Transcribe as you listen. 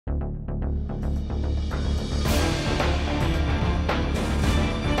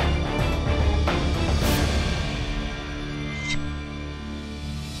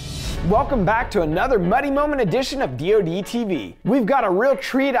welcome back to another Muddy Moment edition of DODTV. We've got a real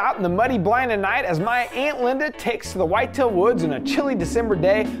treat out in the muddy blind tonight as my Aunt Linda takes to the whitetail woods on a chilly December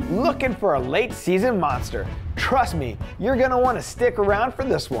day looking for a late season monster. Trust me, you're gonna want to stick around for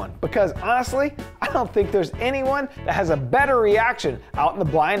this one because honestly, I don't think there's anyone that has a better reaction out in the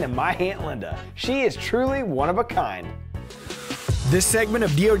blind than my Aunt Linda. She is truly one of a kind. This segment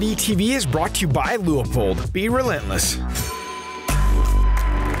of DODTV is brought to you by Leupold. Be relentless.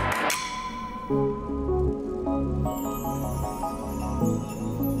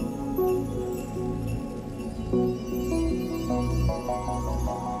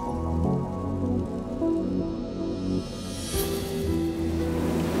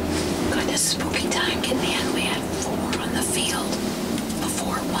 Spooky time getting in. We had 4 on the field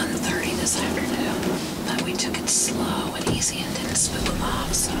before 1:30 this afternoon, but we took it slow and easy and didn't spook them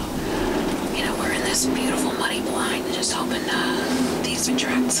off. So, you know, we're in this beautiful muddy blind, just hoping these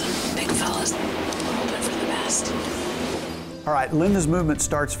attract some big fellas. We're hoping for the best. All right, Linda's movement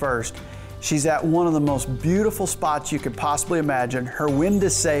starts first. She's at one of the most beautiful spots you could possibly imagine. Her wind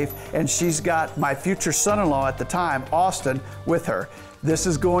is safe, and she's got my future son-in-law at the time, Austin, with her. This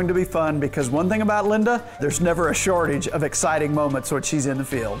is going to be fun because one thing about Linda, there's never a shortage of exciting moments when she's in the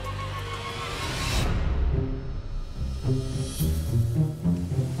field.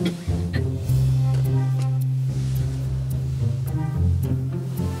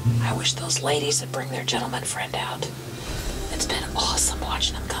 I wish those ladies would bring their gentleman friend out. It's been awesome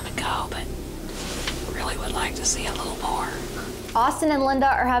watching them come and go, but really would like to see a little more. Austin and Linda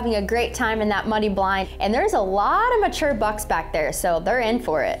are having a great time in that muddy blind, and there's a lot of mature bucks back there, so they're in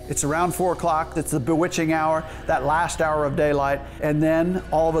for it. It's around 4 o'clock, it's the bewitching hour, that last hour of daylight, and then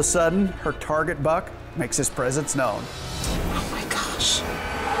all of a sudden, her target buck makes his presence known. Oh my gosh.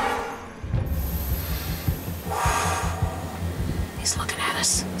 He's looking at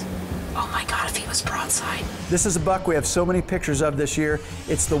us. Oh my God, if he was broadside. This is a buck we have so many pictures of this year.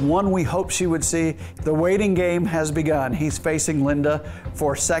 It's the one we hope she would see. The waiting game has begun. He's facing Linda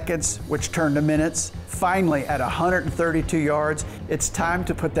for seconds, which turn to minutes. Finally, at 132 yards, it's time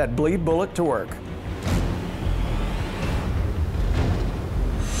to put that bleed bullet to work.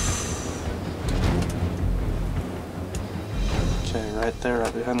 Okay, right there,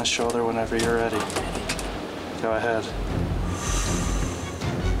 right behind the shoulder whenever you're ready. Go ahead.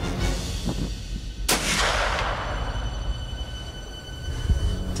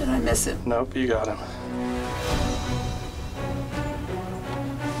 Did I miss him? Nope, you got him.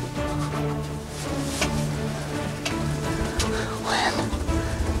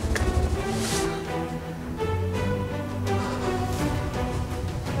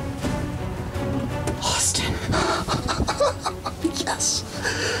 Austin. Yes.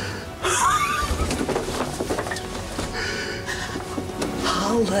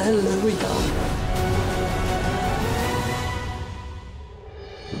 Hallelujah.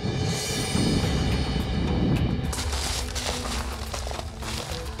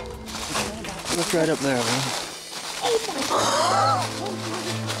 Look right up there, man. Oh my God.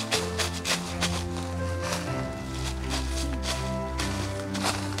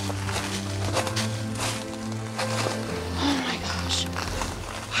 Oh my gosh.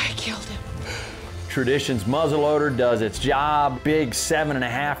 I killed him. Tradition's muzzleloader does its job. Big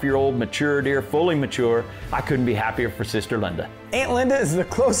 7.5-year-old mature deer, fully mature. I couldn't be happier for Sister Linda. Aunt Linda is the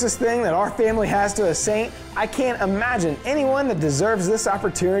closest thing that our family has to a saint. I can't imagine anyone that deserves this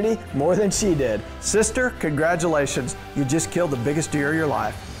opportunity more than she did. Sister, congratulations. You just killed the biggest deer of your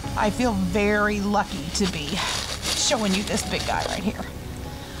life. I feel very lucky to be showing you this big guy right here.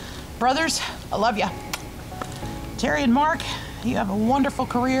 Brothers, I love you. Terry and Mark, you have a wonderful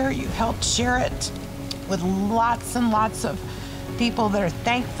career. You've helped share it with lots and lots of people that are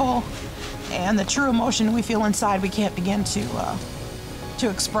thankful, and the true emotion we feel inside we can't begin to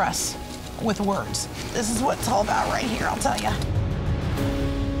express with words. This is what it's all about right here, I'll tell you.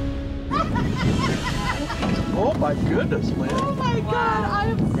 Oh my goodness, Lynn. Oh my God, I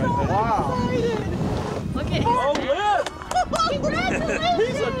am so excited. Look at Oh, Lynn! Congratulations!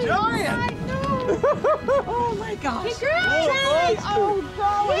 He's a giant! I know! Oh my gosh! Congratulations! Oh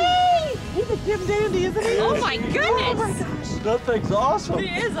golly! He's a Jim Dandy, isn't he? Oh my goodness! Oh my gosh! That thing's awesome. He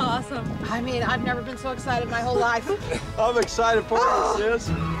is awesome. I mean, I've never been so excited in my whole life. I'm excited for you, sis.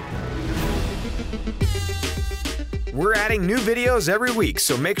 We're adding new videos every week,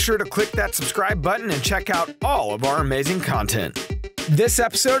 so make sure to click that subscribe button and check out all of our amazing content. This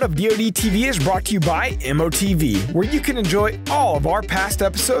episode of DODTV is brought to you by MOTV, where you can enjoy all of our past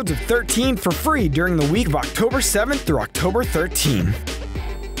episodes of 13 for free during the week of October 7th through October 13th.